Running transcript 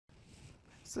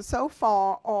So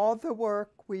far, all the work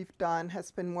we've done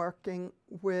has been working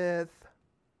with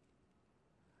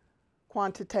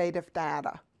quantitative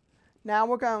data. Now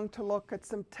we're going to look at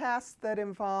some tests that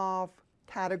involve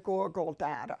categorical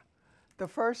data. The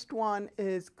first one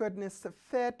is goodness of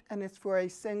fit, and it's for a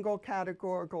single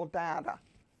categorical data.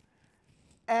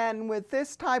 And with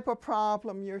this type of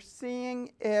problem, you're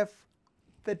seeing if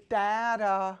the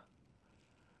data,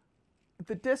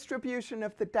 the distribution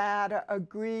of the data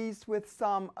agrees with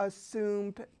some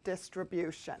assumed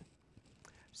distribution.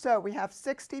 So we have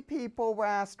 60 people were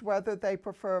asked whether they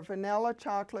prefer vanilla,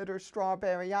 chocolate, or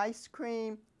strawberry ice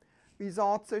cream.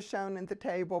 Results are shown in the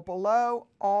table below.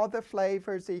 All the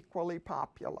flavors equally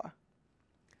popular.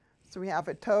 So we have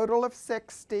a total of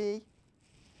 60.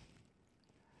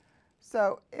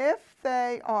 So if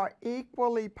they are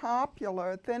equally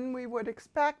popular, then we would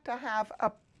expect to have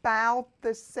about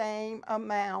the same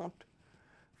amount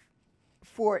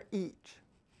for each.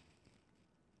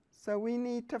 So we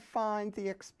need to find the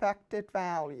expected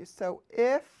value. So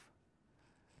if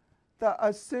the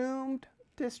assumed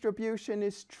distribution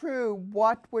is true,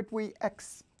 what would we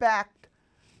expect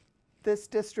this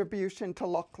distribution to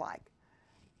look like?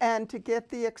 And to get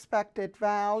the expected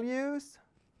values,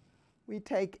 we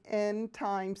take n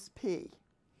times p.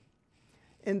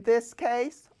 In this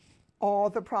case, all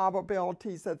the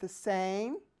probabilities are the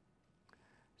same.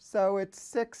 So it's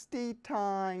 60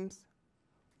 times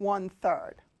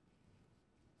 1/3,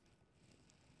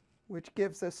 which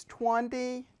gives us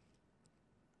 20.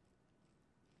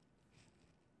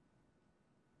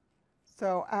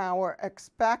 So our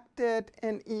expected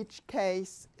in each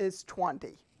case is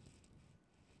 20.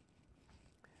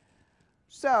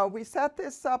 So we set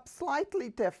this up slightly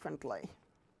differently.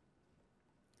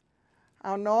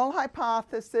 Our null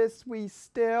hypothesis, we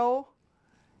still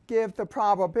give the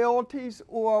probabilities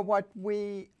or what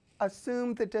we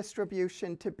assume the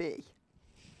distribution to be.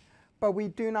 But we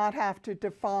do not have to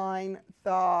define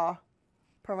the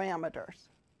parameters.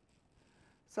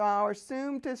 So our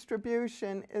assumed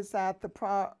distribution is that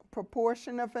the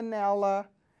proportion of vanilla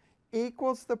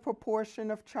equals the proportion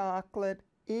of chocolate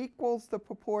equals the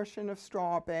proportion of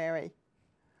strawberry,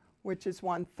 which is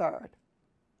 1/3.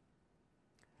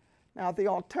 Now the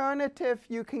alternative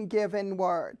you can give in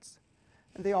words.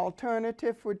 And the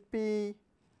alternative would be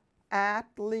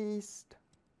at least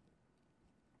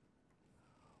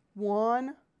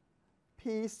one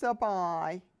piece of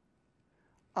I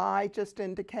just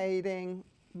indicating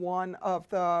one of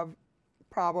the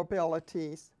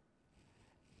probabilities,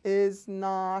 is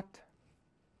not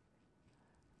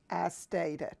as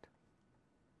stated.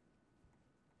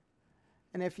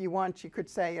 And if you want, you could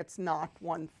say it's not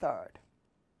 1/3.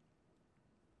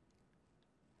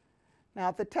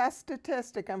 Now the test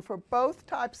statistic, and for both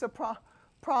types of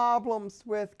problems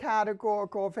with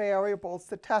categorical variables,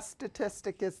 the test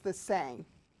statistic is the same.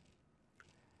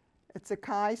 It's a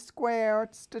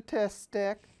chi-squared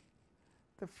statistic.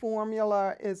 The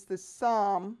formula is the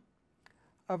sum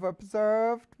of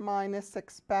observed minus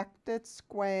expected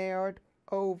squared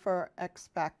over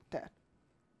expected.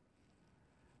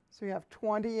 So we have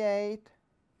 28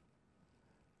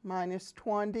 minus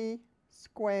 20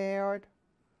 squared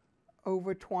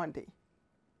over 20,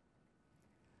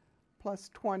 plus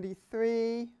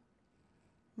 23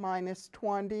 minus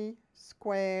 20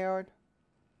 squared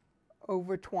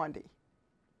over 20,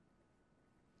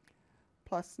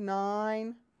 plus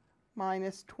 9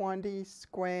 minus 20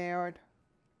 squared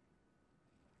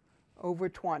over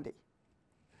 20.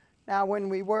 Now when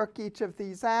we work each of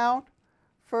these out,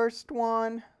 first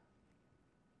one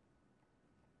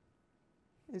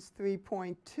is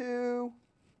 3.2.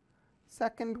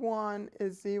 Second one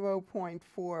is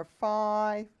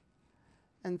 0.45,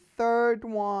 and third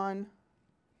one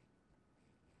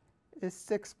is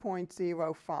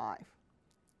 6.05.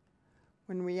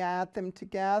 When we add them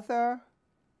together,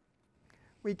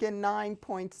 we get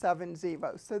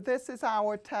 9.70. So this is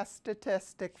our test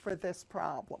statistic for this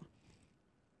problem.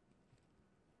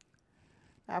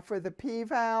 Now for the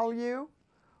p-value,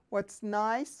 what's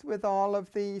nice with all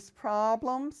of these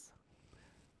problems,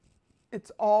 it's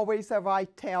always a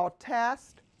right-tail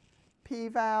test.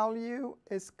 P-value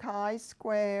is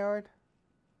chi-squared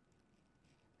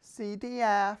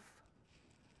CDF,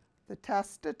 the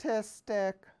test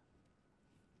statistic,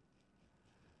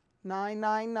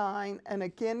 999. And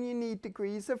again, you need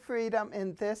degrees of freedom.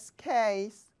 In this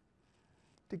case,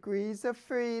 degrees of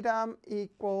freedom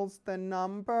equals the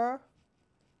number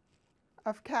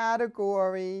of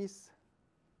categories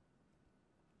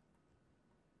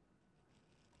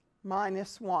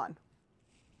minus 1.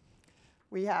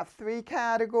 We have 3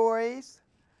 categories,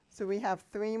 so we have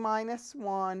 3 minus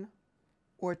 1,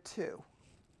 or 2.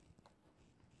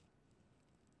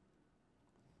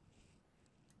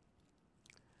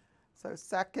 So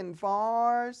second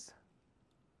vars,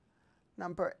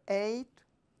 number 8.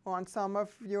 On some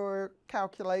of your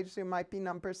calculators, it might be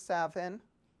number 7.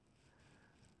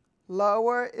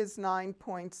 Lower is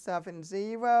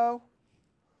 9.70.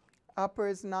 Upper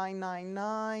is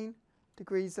 999.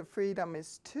 Degrees of freedom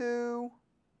is 2.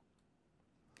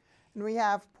 And we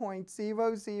have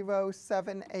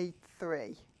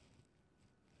 0.00783.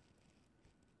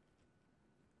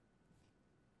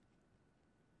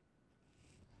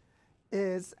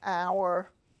 Is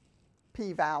our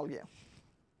p-value.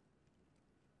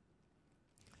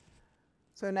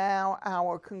 So now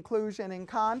our conclusion in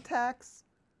context.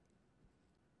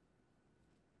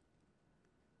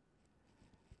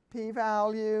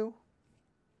 P-value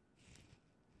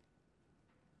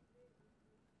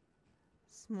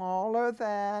smaller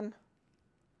than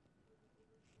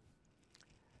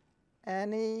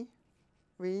any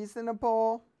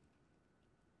reasonable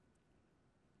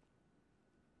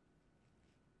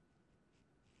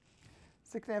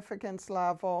significance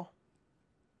level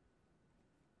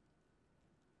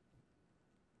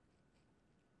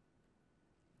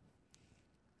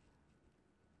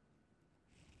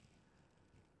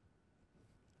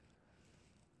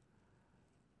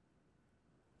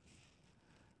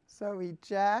so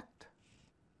eject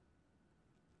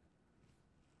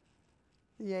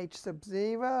the H sub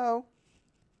 0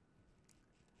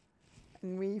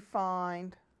 and we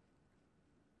find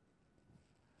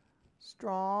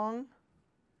strong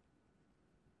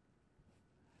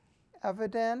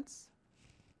evidence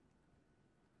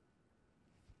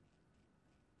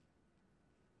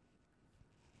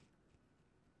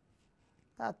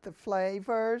that the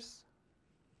flavors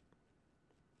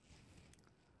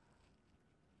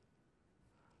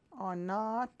are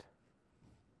not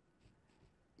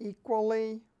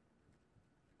equally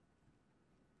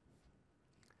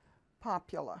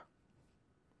popular.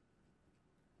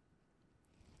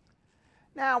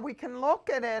 Now we can look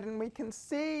at it and we can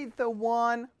see the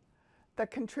one that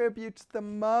contributes the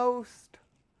most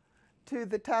to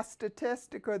the test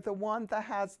statistic, or the one that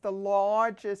has the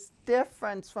largest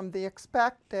difference from the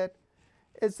expected,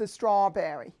 is the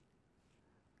strawberry.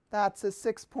 That's a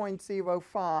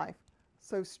 6.05.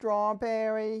 So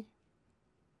strawberry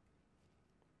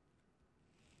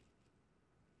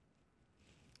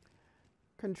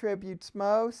contributes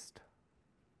most.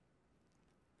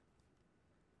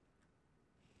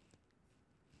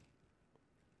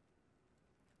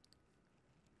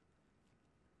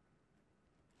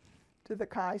 To the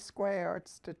chi-squared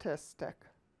statistic.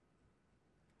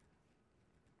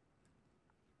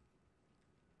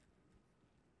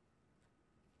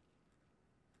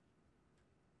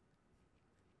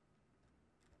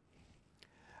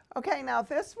 Okay, now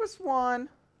this was one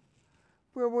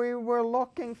where we were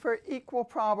looking for equal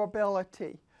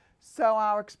probability. So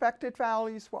our expected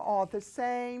values were all the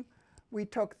same. We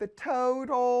took the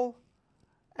total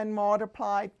and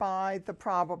multiplied by the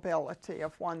probability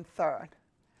of 1/3.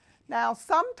 Now,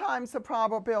 sometimes the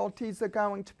probabilities are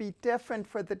going to be different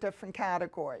for the different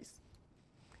categories.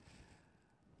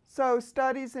 So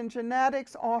studies in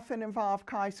genetics often involve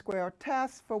chi-square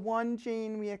tests. For one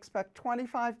gene, we expect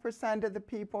 25% of the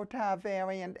people to have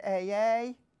variant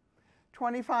AA,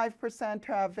 25%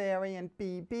 to have variant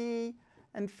BB,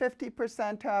 and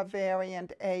 50% to have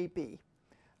variant AB.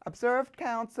 Observed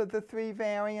counts of the 3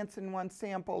 variants in one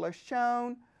sample are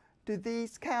shown. Do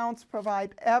these counts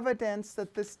provide evidence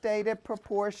that the stated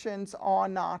proportions are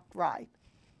not right?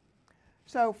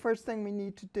 So first thing we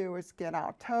need to do is get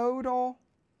our total.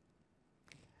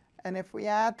 And if we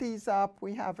add these up,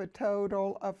 we have a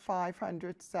total of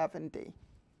 570.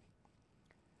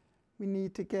 We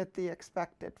need to get the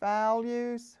expected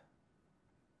values.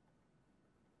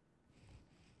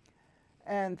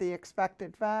 And the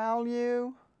expected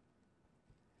value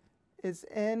is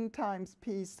n times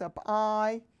p sub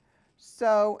I.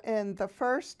 So in the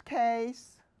first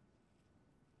case,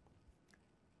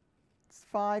 it's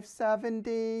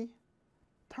 570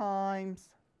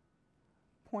 times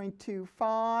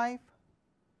 0.25,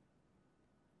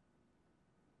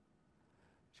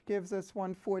 which gives us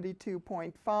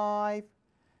 142.5.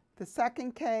 The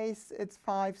second case, it's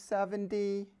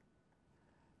 570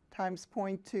 times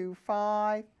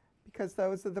 0.25, because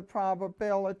those are the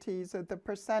probabilities or the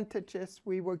percentages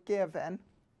we were given,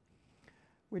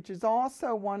 which is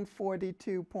also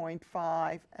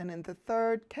 142.5. And in the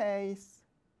third case,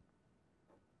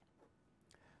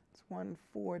 it's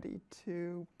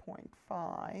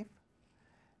 142.5.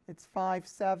 It's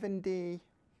 570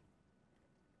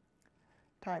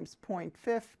 times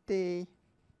 0.50,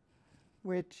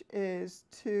 which is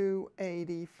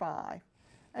 285.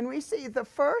 And we see the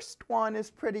first one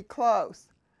is pretty close.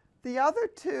 The other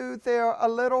two, they're a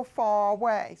little far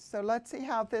away. So let's see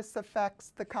how this affects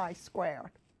the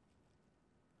chi-squared.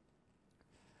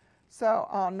 So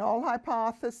our null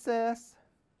hypothesis is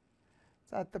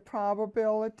that the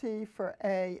probability for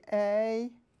AA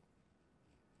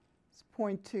is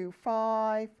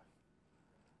 0.25.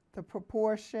 The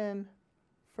proportion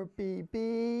for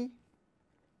BB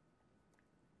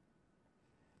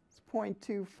is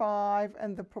 0.25,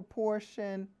 and the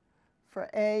proportion for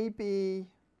AB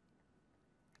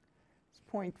is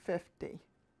 0.50.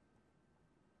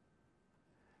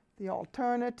 The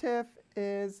alternative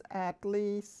is at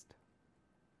least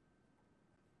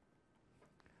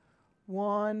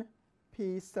one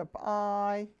P sub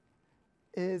I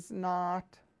is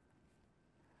not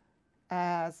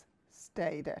as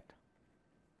stated.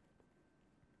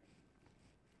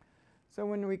 So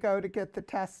when we go to get the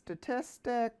test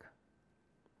statistic,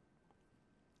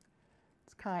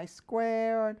 it's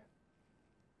chi-squared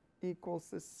equals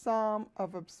the sum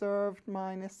of observed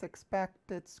minus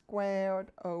expected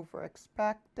squared over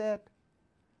expected.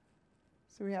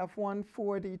 So we have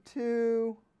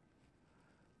 142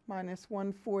 minus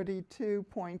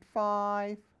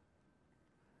 142.5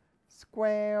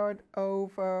 squared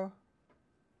over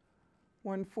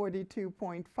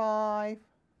 142.5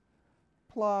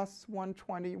 plus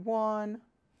 121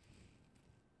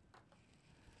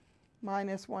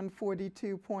 minus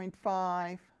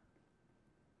 142.5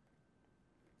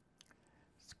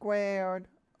 squared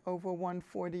over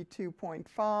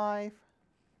 142.5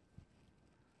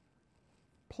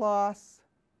 plus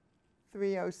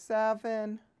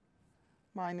 307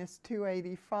 minus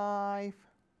 285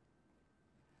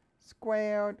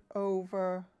 squared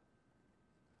over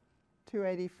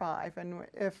 285. And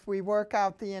if we work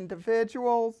out the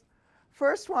individuals,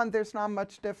 first one, there's not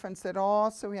much difference at all.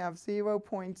 So we have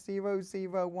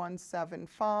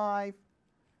 0.00175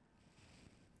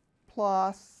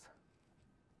 plus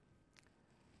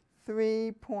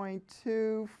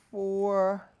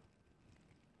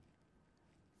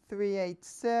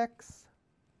 3.24386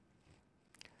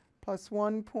 plus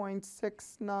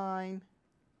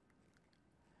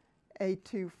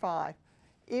 1.69825.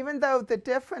 Even though the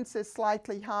difference is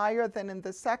slightly higher than in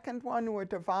the second one, we're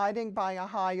dividing by a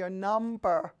higher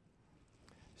number,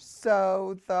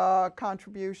 so the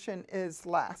contribution is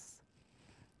less.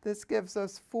 This gives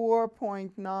us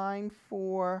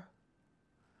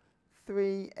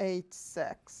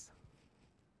 4.94386.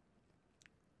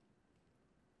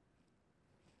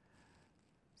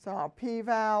 So our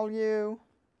p-value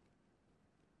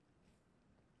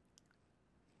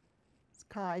is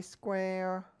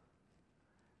chi-square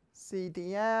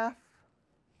CDF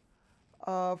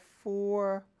of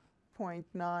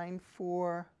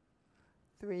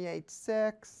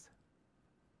 4.94386,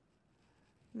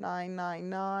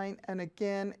 999, and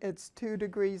again, it's 2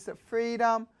 degrees of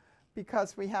freedom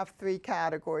because we have 3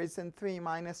 categories, and 3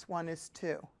 minus 1 is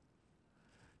 2.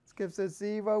 This gives us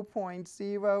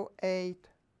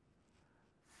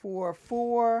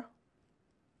 0.0844.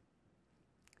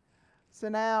 So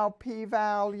now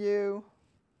p-value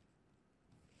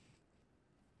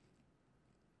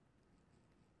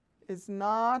is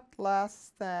not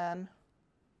less than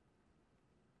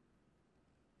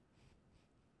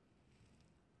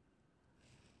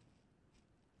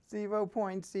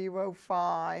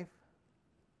 0.05,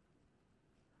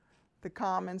 the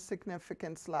common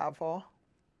significance level.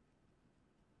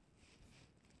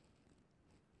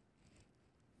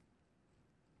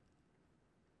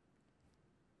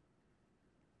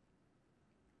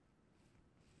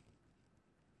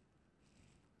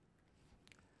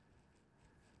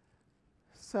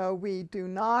 So we do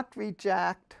not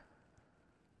reject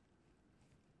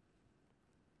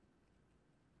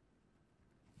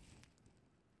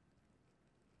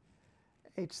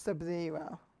H sub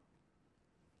 0.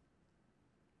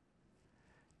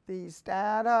 These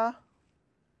data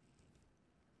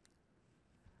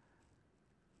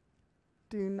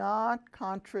do not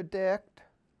contradict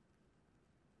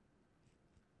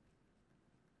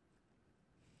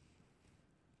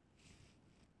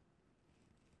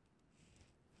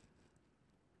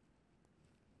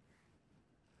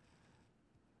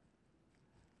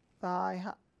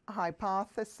the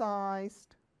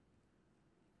hypothesized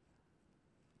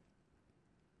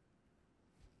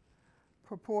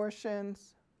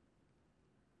proportions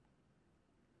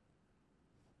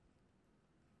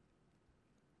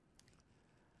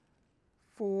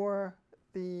for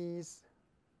these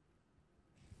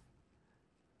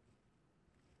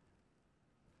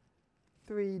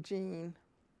three gene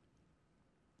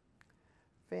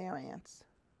variants.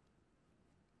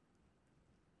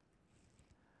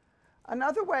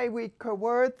 Another way we could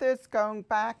word this, going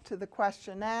back to the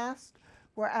question asked,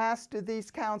 we're asked, do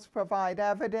these counts provide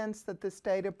evidence that the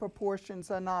stated proportions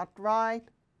are not right?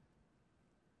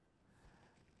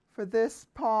 For this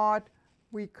part,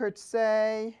 we could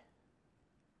say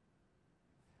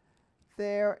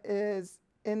there is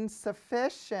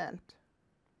insufficient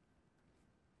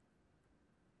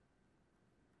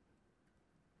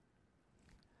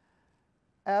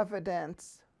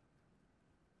evidence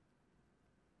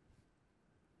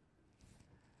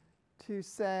to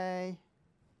say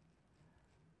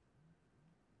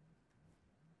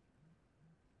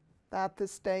that the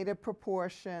stated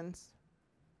proportions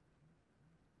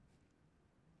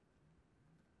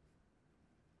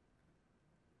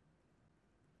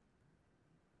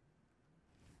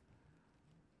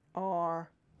are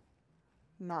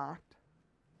not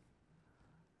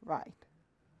right.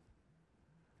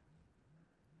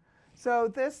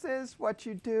 So this is what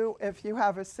you do if you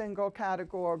have a single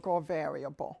categorical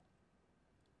variable.